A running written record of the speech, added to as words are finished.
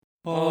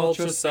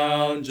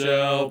Ultrasound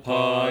Gel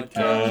Podcast.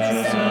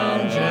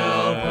 Ultrasound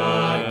Gel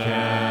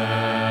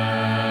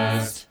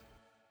Podcast.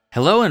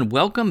 Hello and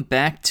welcome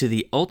back to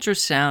the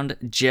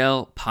Ultrasound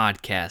Gel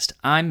Podcast.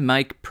 I'm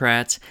Mike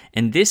Pratt,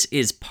 and this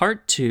is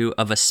part 2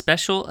 of a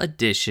special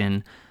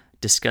edition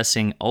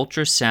discussing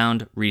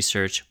ultrasound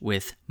research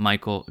with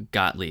Michael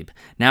Gottlieb.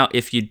 Now,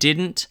 if you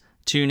didn't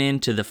tune in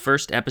to the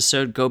first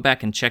episode, go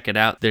back and check it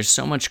out. There's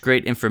so much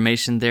great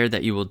information there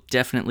that you will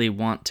definitely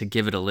want to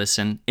give it a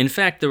listen. In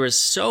fact, there was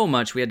so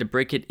much we had to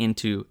break it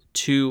into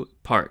 2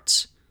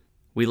 parts.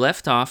 We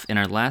left off in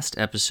our last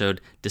episode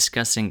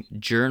discussing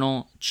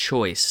journal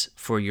choice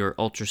for your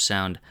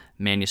ultrasound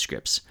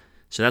manuscripts.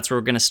 So that's where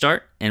we're going to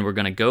start, and we're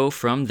going to go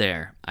from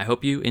there. I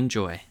hope you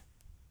enjoy.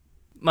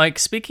 Mike,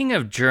 speaking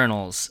of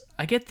journals,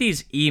 I get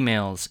these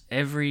emails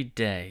every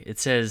day. It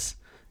says,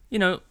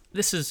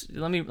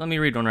 let me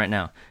read one right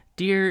now.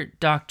 Dear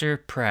Dr.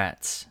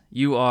 Pratt,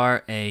 you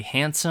are a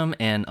handsome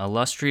and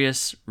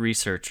illustrious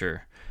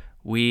researcher.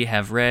 We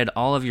have read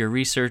all of your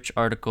research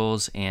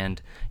articles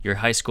and your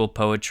high school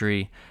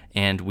poetry,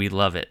 and we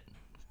love it.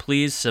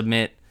 Please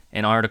submit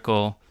an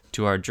article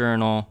to our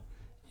journal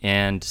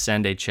and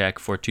send a check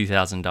for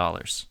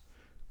 $2,000.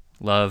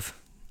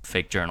 Love,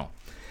 fake journal.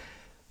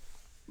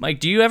 Mike,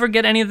 do you ever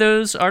get any of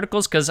those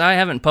articles? Because I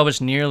haven't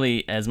published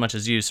nearly as much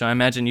as you, so I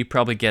imagine you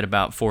probably get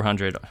about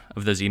 400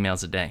 of those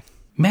emails a day.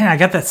 Man, I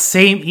got that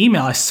same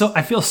email. I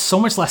feel so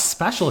much less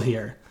special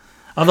here.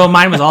 Although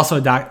mine was also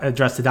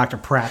addressed to Dr.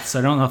 Pratt, so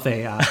I don't know if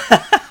they...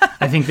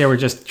 I think they were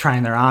just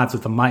trying their odds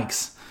with the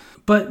mics.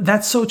 But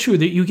that's so true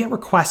that you get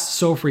requests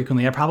so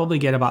frequently. I probably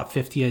get about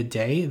 50 a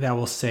day that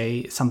will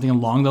say something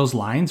along those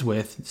lines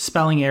with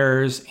spelling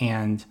errors,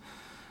 and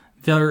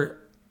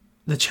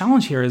the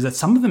challenge here is that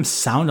some of them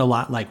sound a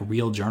lot like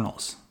real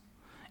journals.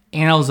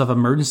 Annals of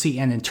Emergency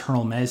and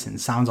Internal Medicine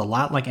sounds a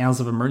lot like Annals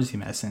of Emergency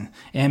Medicine,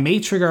 and it may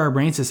trigger our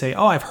brains to say,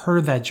 oh, I've heard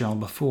of that journal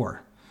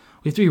before.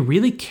 We have to be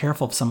really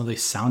careful of some of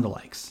these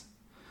sound-alikes.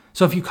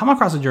 So if you come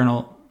across a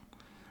journal,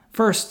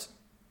 first,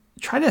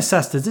 try to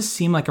assess, does this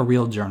seem like a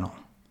real journal?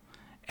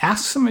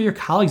 Ask some of your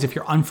colleagues if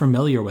you're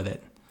unfamiliar with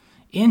it.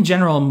 In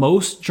general,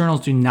 most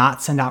journals do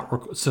not send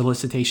out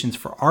solicitations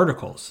for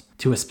articles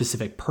to a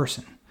specific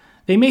person.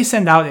 They may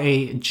send out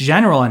a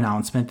general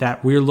announcement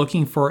that we're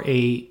looking for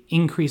an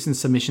increase in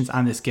submissions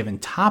on this given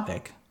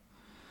topic,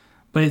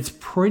 but it's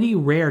pretty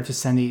rare to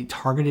send a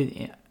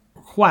targeted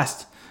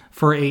request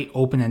for an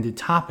open-ended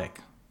topic.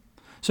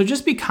 So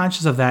just be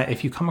conscious of that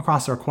if you come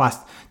across a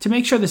request to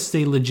make sure this is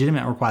a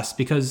legitimate request,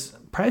 because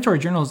predatory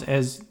journals,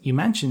 as you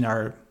mentioned,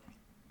 are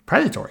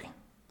predatory.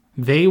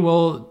 They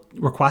will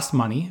request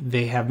money.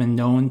 They have been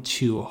known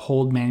to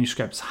hold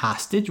manuscripts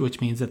hostage, which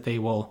means that they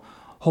will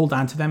hold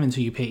on to them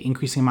until you pay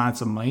increasing amounts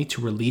of money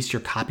to release your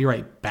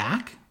copyright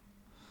back.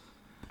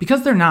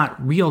 Because they're not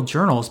real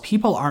journals,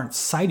 people aren't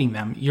citing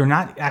them. You're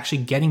not actually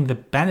getting the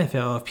benefit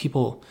of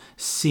people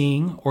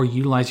seeing or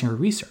utilizing your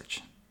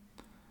research.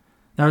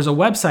 Now, there's a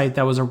website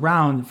that was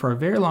around for a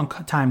very long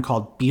time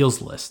called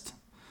Beall's List.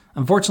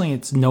 Unfortunately,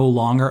 it's no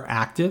longer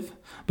active,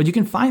 but you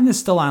can find this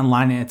still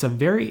online, and it's a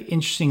very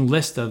interesting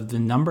list of the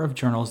number of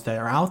journals that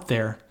are out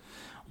there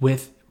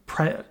with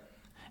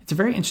It's a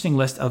very interesting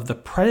list of the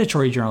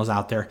predatory journals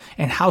out there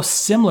and how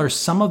similar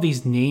some of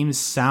these names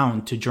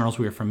sound to journals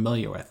we are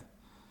familiar with.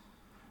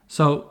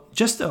 So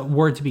just a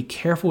word to be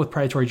careful with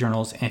predatory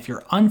journals, and if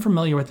you're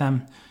unfamiliar with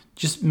them,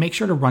 just make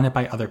sure to run it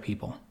by other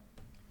people.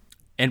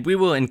 And we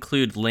will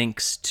include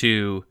links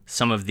to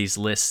some of these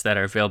lists that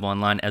are available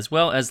online, as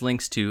well as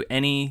links to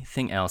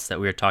anything else that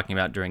we are talking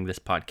about during this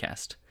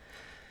podcast.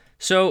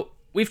 So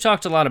we've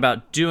talked a lot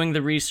about doing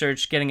the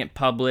research, getting it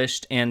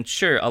published, and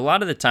sure, a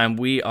lot of the time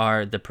we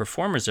are the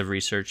performers of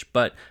research,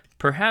 but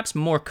perhaps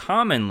more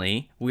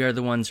commonly, we are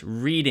the ones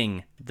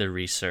reading the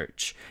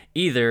research,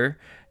 either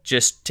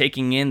just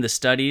taking in the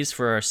studies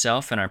for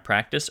ourselves and our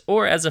practice,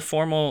 or as a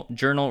formal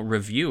journal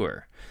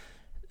reviewer.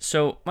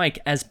 So, Mike,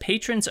 as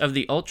patrons of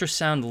the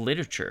ultrasound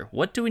literature,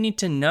 what do we need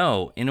to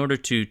know in order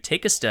to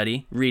take a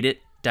study, read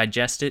it,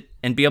 digest it,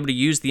 and be able to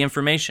use the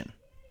information?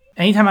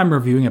 Anytime I'm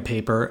reviewing a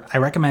paper, I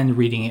recommend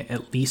reading it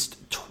at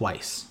least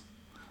twice.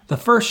 The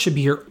first should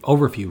be your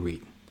overview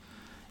read.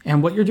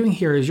 And what you're doing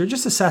here is you're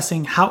just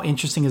assessing how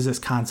interesting is this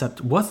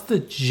concept, what's the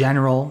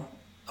general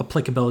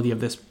applicability of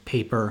this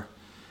paper,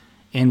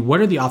 and what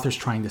are the authors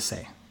trying to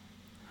say.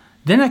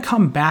 Then I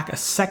come back a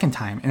second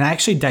time and I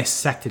actually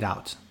dissect it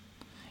out.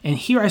 And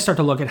here I start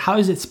to look at how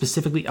does it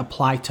specifically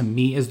apply to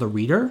me as the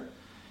reader,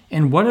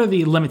 and what are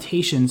the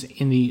limitations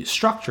in the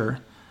structure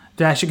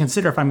that I should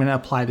consider if I'm going to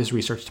apply this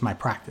research to my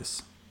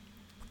practice.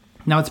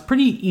 Now, it's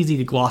pretty easy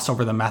to gloss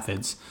over the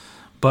methods,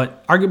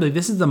 but arguably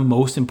this is the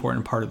most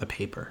important part of the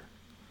paper.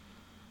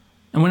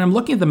 And when I'm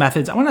looking at the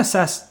methods, I want to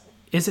assess,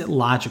 is it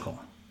logical?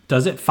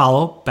 Does it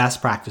follow best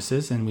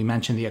practices? And we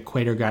mentioned the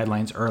Equator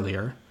Guidelines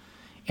earlier.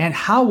 And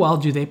how well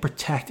do they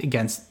protect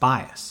against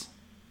bias?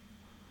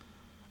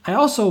 I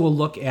also will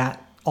look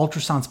at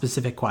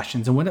ultrasound-specific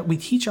questions. And what we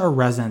teach our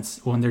residents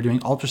when they're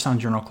doing ultrasound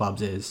journal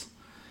clubs is,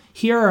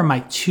 here are my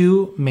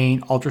 2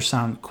 main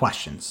ultrasound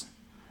questions.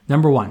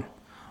 Number 1,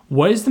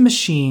 What is the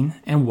machine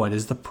and what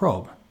is the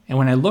probe? And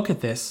when I look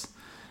at this,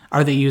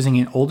 are they using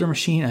an older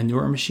machine, a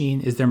newer machine?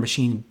 Is their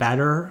machine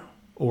better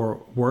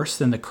or worse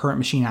than the current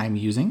machine I'm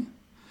using?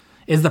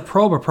 Is the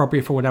probe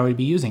appropriate for what I would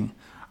be using?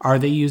 Are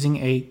they using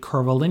a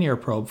curvilinear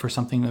probe for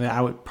something that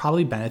I would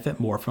probably benefit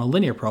more from a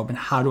linear probe? And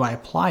how do I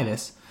apply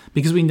this?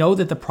 Because we know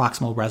that the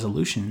proximal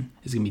resolution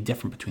is going to be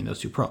different between those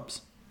two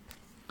probes.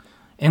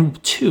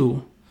 And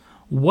 2,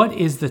 what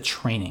is the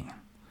training?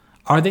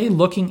 Are they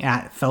looking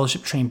at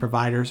fellowship trained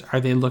providers? Are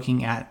they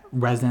looking at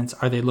residents?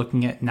 Are they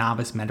looking at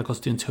novice medical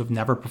students who have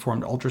never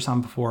performed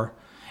ultrasound before?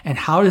 And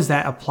how does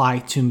that apply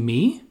to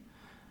me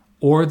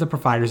or the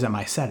providers at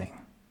my setting?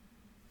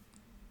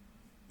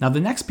 Now,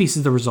 the next piece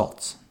is the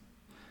results.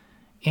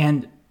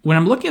 And when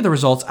I'm looking at the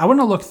results, I want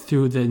to look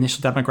through the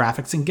initial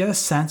demographics and get a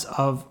sense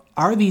of,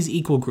 are these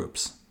equal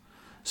groups?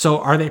 So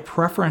are they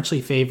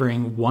preferentially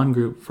favoring one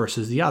group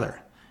versus the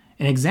other?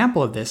 An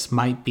example of this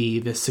might be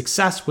the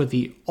success with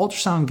the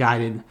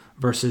ultrasound-guided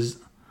versus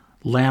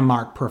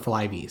landmark peripheral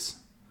IVs.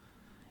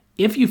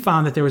 If you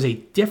found that there was a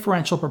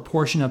differential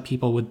proportion of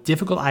people with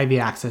difficult IV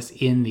access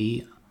in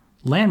the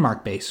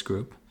landmark-based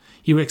group,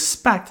 you would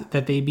expect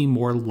that they'd be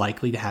more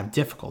likely to have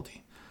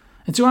difficulty.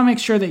 And so you want to make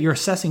sure that you're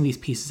assessing these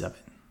pieces of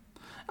it.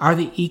 Are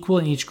they equal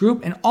in each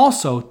group? And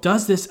also,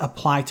 does this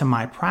apply to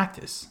my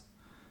practice?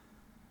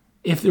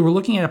 If they were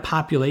looking at a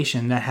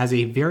population that has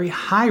a very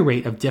high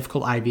rate of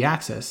difficult IV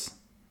access,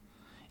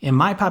 and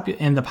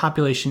the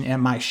population at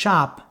my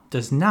shop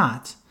does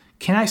not,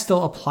 can I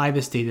still apply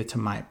this data to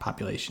my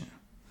population?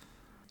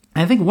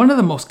 And I think one of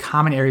the most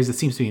common areas that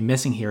seems to be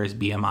missing here is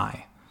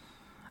BMI.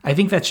 I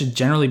think that should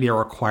generally be a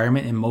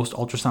requirement in most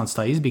ultrasound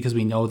studies because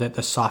we know that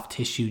the soft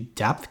tissue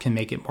depth can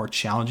make it more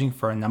challenging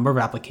for a number of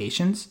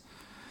applications.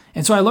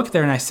 And so I look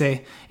there and I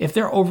say, if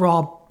their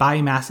overall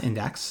body mass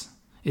index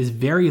is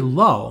very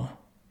low,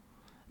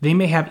 they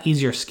may have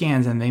easier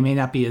scans and they may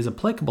not be as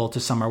applicable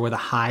to somewhere with a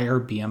higher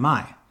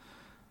BMI.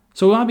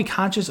 So we want to be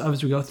conscious of,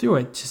 as we go through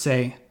it, to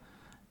say,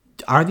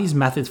 are these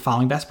methods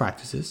following best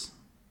practices?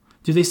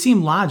 Do they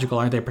seem logical?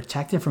 Are they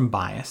protected from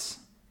bias?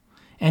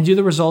 And do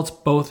the results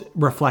both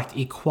reflect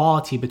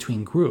equality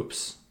between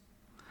groups?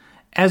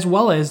 As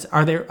well as,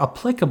 are they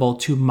applicable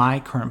to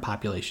my current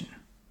population?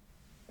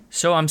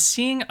 So I'm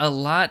seeing a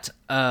lot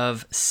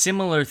of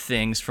similar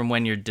things from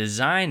when you're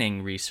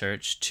designing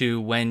research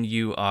to when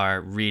you are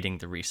reading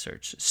the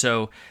research.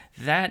 So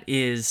that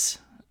is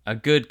a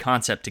good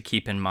concept to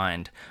keep in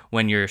mind.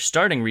 When you're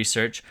starting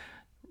research,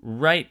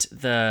 write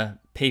the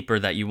paper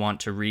that you want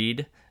to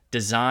read,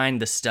 design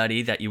the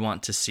study that you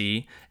want to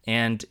see,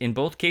 and in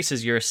both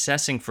cases, you're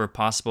assessing for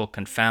possible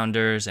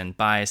confounders and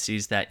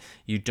biases that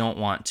you don't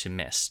want to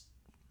miss.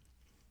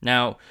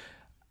 Now,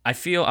 I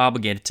feel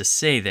obligated to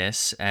say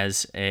this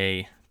as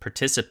a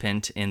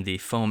participant in the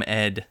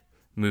FOAM-Ed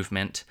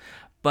movement,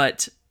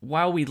 but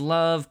while we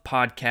love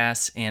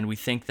podcasts and we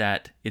think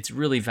that it's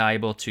really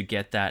valuable to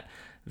get that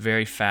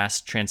very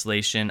fast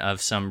translation of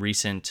some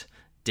recent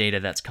data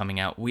that's coming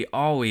out, we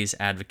always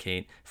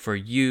advocate for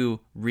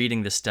you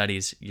reading the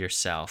studies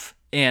yourself.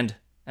 And,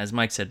 as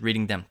Mike said,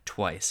 reading them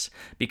twice,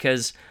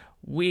 because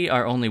we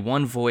are only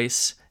one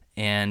voice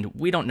and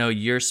we don't know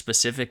your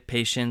specific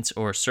patients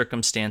or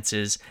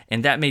circumstances,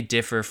 and that may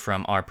differ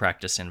from our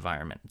practice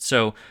environment.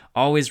 So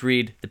always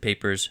read the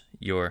papers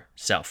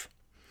yourself.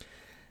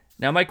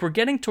 Now, Mike, we're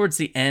getting towards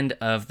the end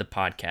of the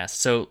podcast,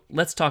 so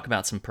let's talk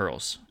about some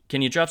pearls.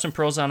 Can you drop some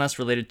pearls on us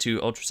related to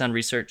ultrasound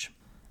research?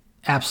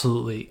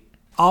 Absolutely.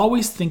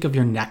 Always think of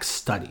your next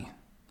study.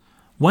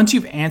 Once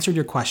you've answered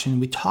your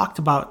question, we talked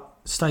about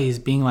studies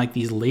being like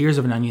these layers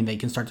of an onion that you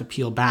can start to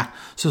peel back.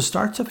 So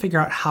start to figure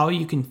out how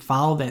you can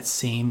follow that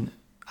same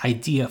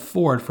idea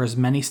forward for as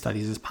many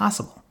studies as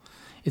possible.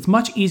 It's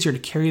much easier to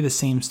carry the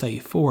same study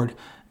forward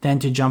than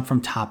to jump from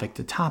topic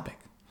to topic.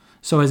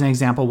 So as an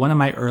example, one of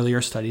my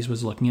earlier studies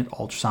was looking at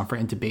ultrasound for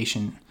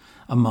intubation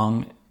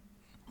One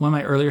of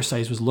my earlier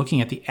studies was looking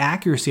at the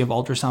accuracy of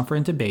ultrasound for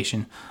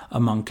intubation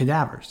among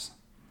cadavers.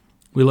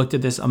 We looked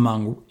at this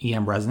among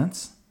EM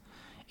residents.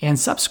 And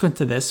subsequent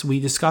to this, we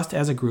discussed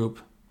as a group,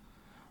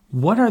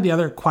 what are the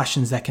other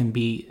questions that can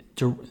be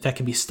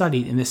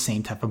studied in this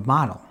same type of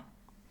model?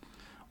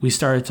 We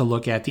started to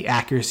look at the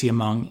accuracy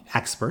among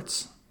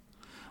experts.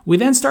 We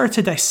then started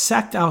to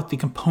dissect out the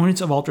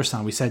components of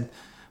ultrasound. We said,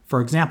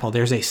 for example,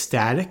 there's a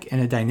static and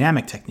a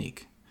dynamic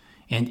technique.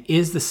 And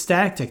is the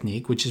static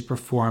technique, which is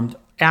performed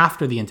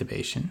after the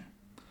intubation,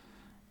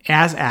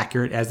 as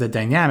accurate as the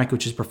dynamic,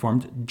 which is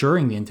performed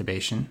during the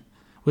intubation,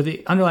 with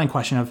the underlying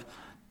question of,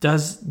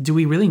 do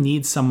we really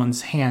need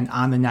someone's hand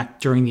on the neck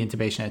during the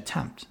intubation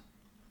attempt?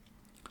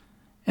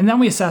 And then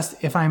we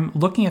assessed, if I'm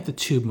looking at the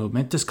tube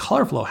movement, does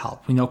color flow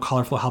help? We know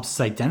color flow helps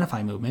us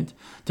identify movement.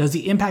 Does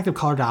the impact of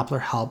color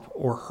Doppler help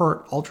or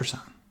hurt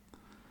ultrasound?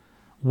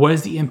 What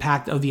is the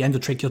impact of the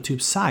endotracheal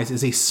tube size?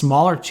 Is a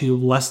smaller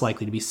tube less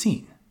likely to be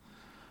seen?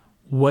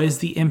 What is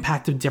the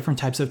impact of different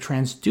types of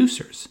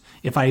transducers?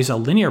 If I use a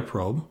linear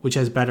probe, which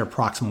has better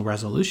proximal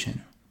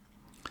resolution,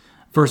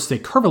 versus a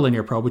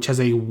curvilinear probe, which has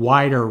a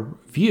wider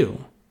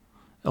view,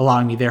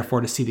 allowing me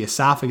therefore to see the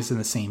esophagus in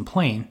the same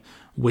plane,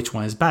 which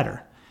one is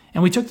better.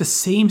 And we took the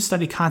same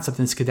study concept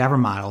in this cadaver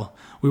model.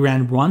 We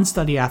ran one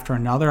study after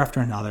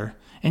another,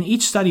 and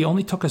each study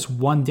only took us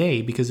 1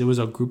 day because it was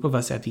a group of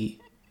us at the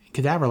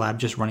cadaver lab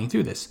just running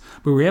through this.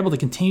 We were able to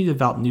continue to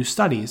develop new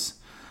studies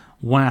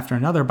one after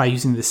another by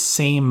using the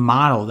same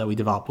model that we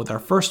developed with our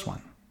first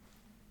one.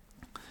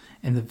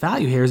 And the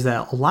value here is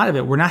that a lot of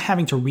it, we're not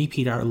having to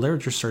repeat our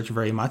literature search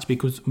very much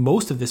because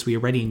most of this we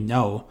already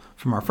know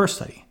from our first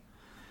study.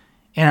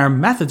 And our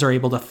methods are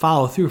able to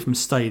follow through from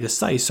study to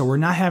study, so we're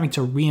not having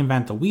to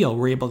reinvent the wheel.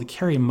 We're able to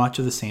carry much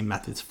of the same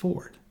methods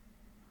forward.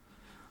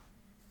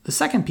 The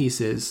second piece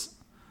is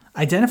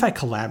identify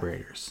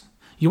collaborators.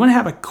 You want to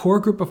have a core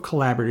group of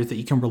collaborators that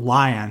you can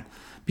rely on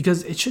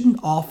because it shouldn't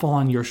all fall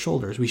on your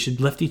shoulders. We should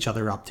lift each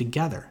other up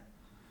together.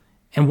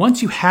 And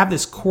once you have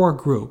this core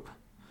group,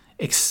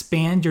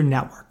 expand your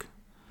network.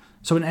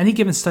 So in any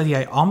given study,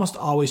 I almost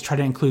always try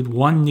to include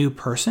one new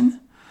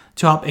person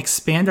to help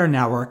expand our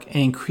network and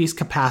increase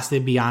capacity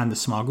beyond the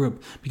small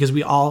group because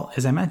we all,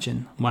 as I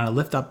mentioned, want to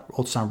lift up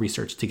ultrasound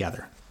research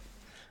together.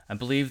 I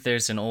believe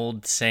there's an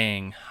old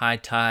saying, high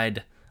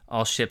tide,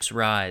 all ships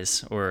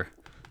rise, or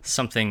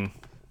something,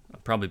 I'm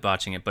probably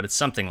botching it, but it's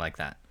something like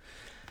that.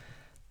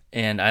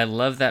 And I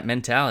love that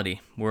mentality.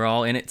 We're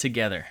all in it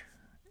together.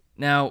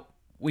 Now,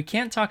 we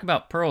can't talk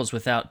about pearls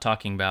without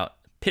talking about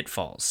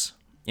pitfalls.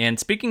 And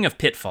speaking of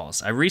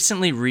pitfalls, I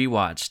recently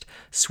rewatched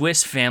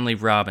Swiss Family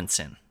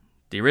Robinson,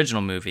 the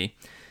original movie,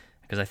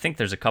 because I think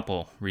there's a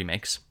couple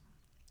remakes.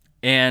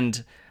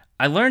 And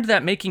I learned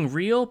that making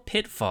real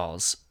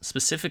pitfalls,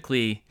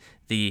 specifically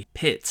the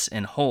pits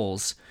and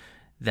holes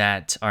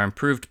that are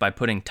improved by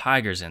putting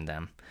tigers in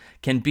them,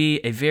 can be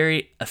a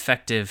very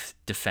effective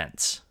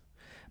defense.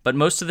 But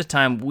most of the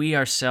time, we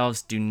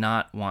ourselves do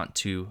not want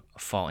to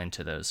fall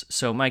into those.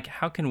 So, Mike,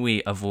 how can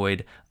we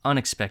avoid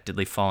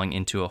unexpectedly falling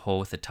into a hole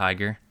with a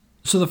tiger?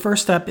 So the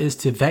first step is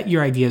to vet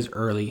your ideas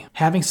early,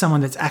 having someone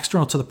that's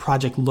external to the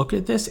project look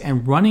at this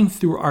and running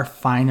through our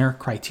finer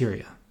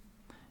criteria.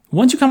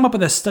 Once you come up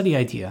with a study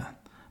idea,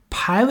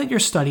 pilot your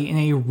study in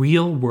a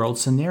real-world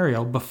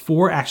scenario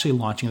before actually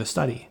launching the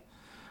study.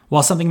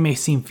 While something may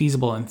seem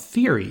feasible in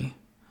theory,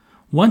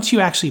 once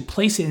you actually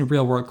place it in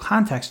real-world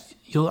context,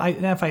 you'll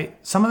identify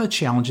some of the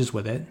challenges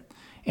with it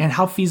and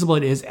how feasible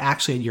it is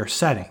actually at your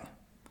setting.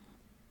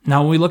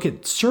 Now, when we look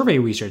at survey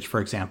research,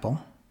 for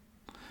example,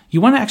 you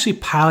want to actually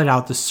pilot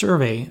out the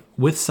survey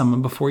with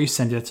someone before you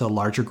send it to a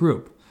larger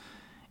group.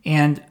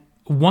 And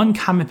one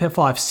common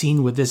pitfall I've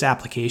seen with this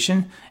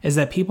application is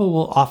that people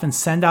will often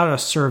send out a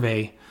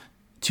survey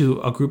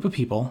to a group of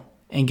people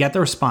and get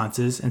the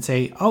responses and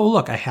say, oh,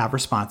 look, I have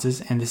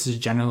responses, and this is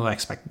generally what I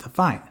expected to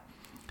find.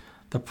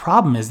 The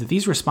problem is that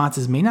these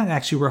responses may not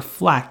actually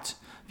reflect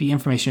the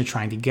information you're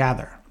trying to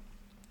gather.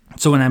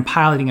 So when I'm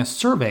piloting a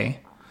survey,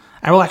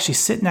 I will actually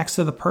sit next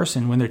to the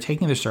person when they're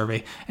taking the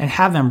survey and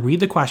have them read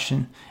the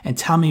question and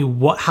tell me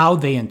how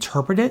they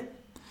interpret it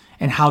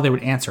and how they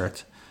would answer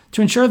it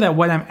to ensure that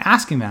what I'm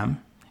asking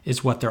them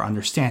is what they're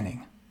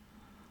understanding.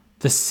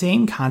 The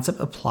same concept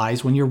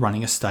applies when you're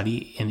running a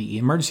study in the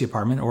emergency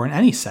department or in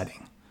any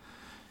setting.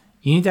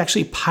 You need to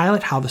actually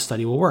pilot how the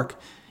study will work.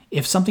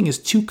 If something is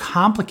too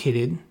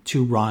complicated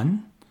to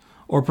run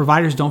or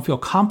providers don't feel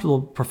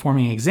comfortable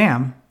performing an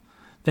exam,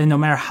 then no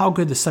matter how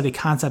good the study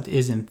concept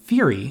is in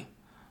theory,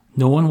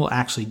 no one will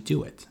actually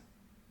do it.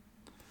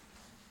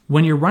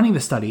 When you're running the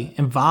study,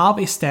 involve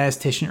a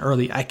statistician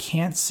early. I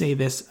can't say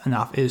this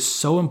enough. It is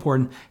so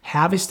important.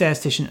 Have a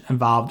statistician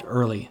involved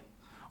early,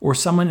 or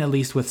someone at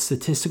least with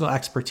statistical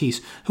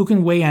expertise who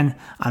can weigh in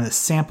on the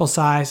sample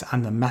size,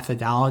 on the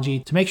methodology,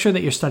 to make sure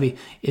that your study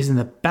is in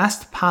the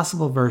best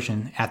possible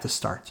version at the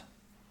start.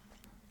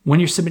 When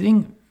you're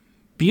submitting,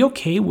 be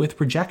okay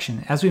with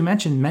rejection. As we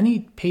mentioned,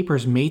 many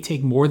papers may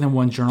take more than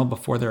one journal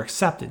before they're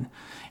accepted.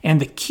 And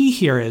the key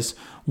here is,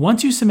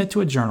 once you submit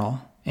to a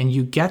journal and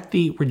you get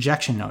the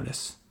rejection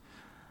notice,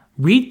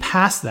 read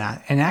past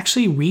that and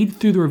actually read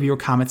through the reviewer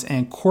comments and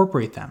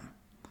incorporate them.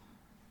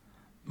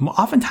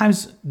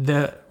 Oftentimes,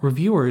 the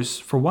reviewers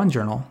for one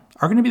journal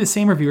are going to be the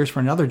same reviewers for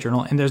another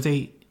journal, and there's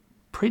a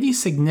pretty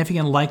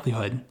significant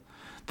likelihood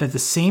that the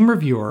same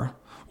reviewer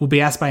will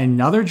be asked by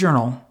another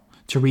journal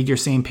to read your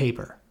same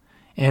paper.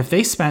 And if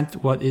they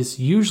spent what is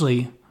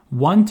usually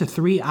 1 to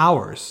 3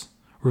 hours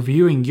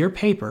reviewing your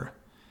paper,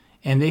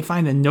 and they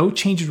find that no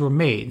changes were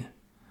made,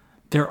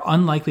 they're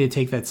unlikely to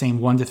take that same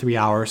 1 to 3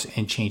 hours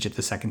and change it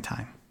the second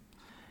time.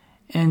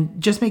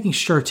 And just making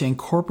sure to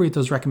incorporate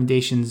those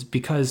recommendations,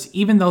 because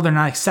even though they're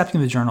not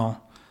accepting the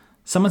journal,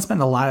 someone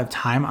spent a lot of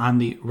time on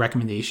the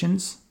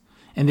recommendations,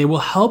 and they will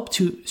help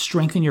to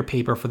strengthen your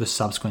paper for the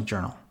subsequent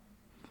journal.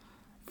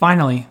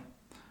 Finally,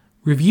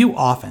 review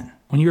often.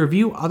 When you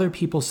review other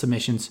people's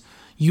submissions,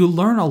 you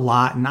learn a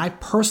lot, and I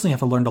personally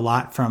have learned a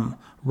lot from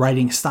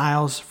writing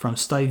styles, from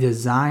study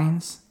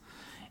designs,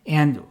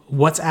 and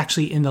what's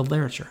actually in the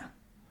literature.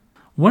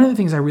 One of the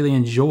things I really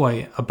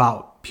enjoy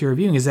about peer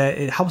reviewing is that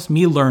it helps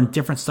me learn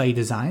different study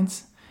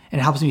designs, and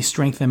it helps me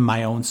strengthen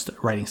my own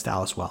writing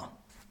style as well.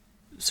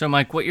 So,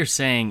 Mike, what you're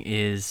saying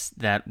is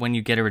that when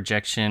you get a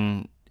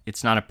rejection,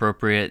 it's not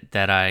appropriate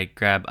that I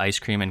grab ice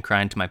cream and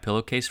cry into my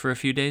pillowcase for a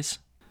few days?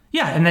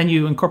 Yeah, and then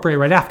you incorporate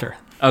right after.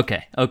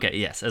 Okay,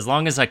 yes. As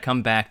long as I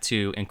come back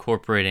to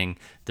incorporating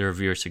the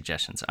reviewer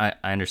suggestions. I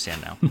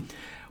understand now.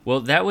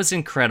 Well, that was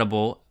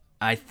incredible.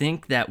 I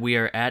think that we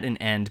are at an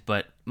end,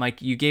 but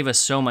Mike, you gave us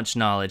so much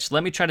knowledge.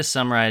 Let me try to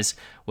summarize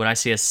what I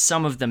see as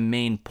some of the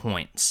main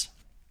points.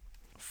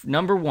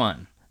 Number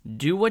 1,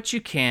 do what you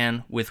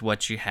can with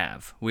what you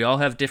have. We all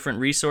have different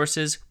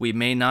resources. We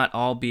may not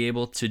all be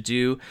able to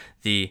do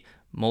the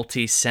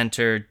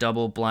multi-center,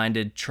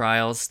 double-blinded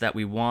trials that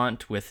we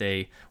want with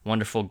a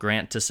wonderful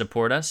grant to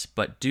support us,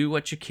 but do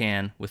what you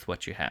can with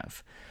what you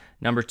have.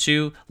 Number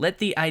 2, let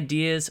the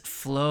ideas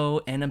flow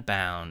and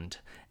abound,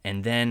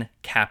 and then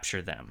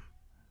capture them.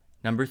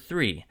 Number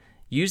 3,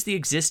 use the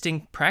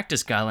existing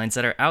practice guidelines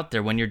that are out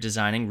there when you're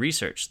designing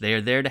research. They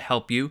are there to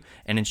help you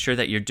and ensure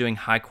that you're doing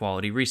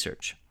high-quality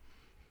research.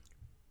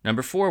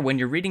 Number 4, when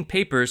you're reading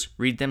papers,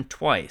 read them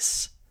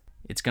twice.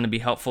 It's going to be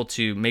helpful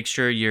to make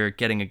sure you're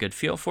getting a good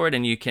feel for it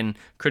and you can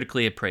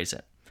critically appraise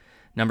it.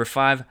 Number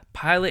 5,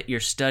 pilot your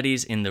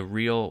studies in the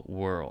real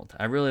world.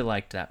 I really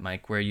liked that,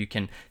 Mike, where you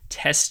can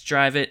test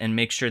drive it and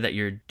make sure that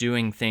you're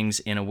doing things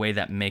in a way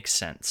that makes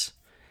sense.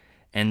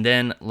 And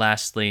then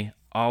lastly,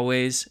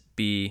 always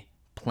be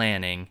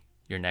planning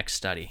your next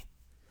study.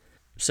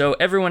 So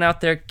everyone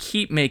out there,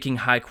 keep making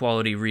high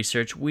quality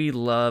research. We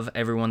love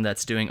everyone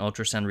that's doing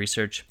ultrasound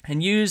research,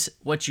 and use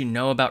what you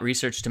know about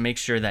research to make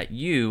sure that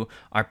you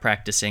are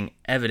practicing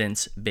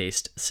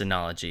evidence-based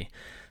sonology.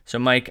 So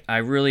Mike, I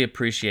really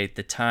appreciate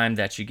the time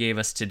that you gave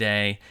us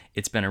today.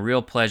 It's been a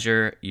real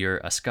pleasure. You're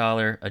a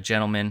scholar, a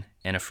gentleman,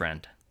 and a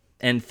friend.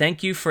 And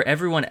thank you for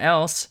everyone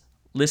else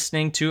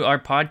listening to our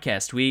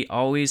podcast. We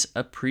always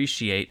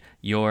appreciate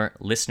your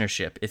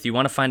listenership. If you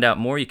want to find out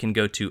more, you can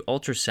go to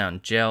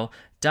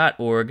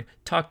ultrasoundgel.org,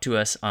 talk to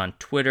us on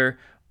Twitter,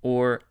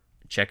 or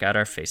check out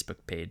our Facebook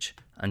page.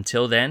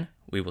 Until then,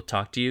 we will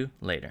talk to you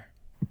later.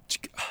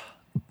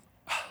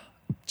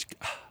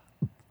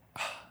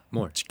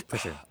 More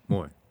pressure,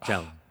 more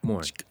gel,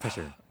 more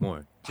pressure,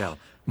 more gel,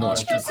 more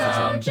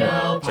Ultrasound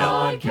Gel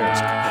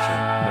Podcast.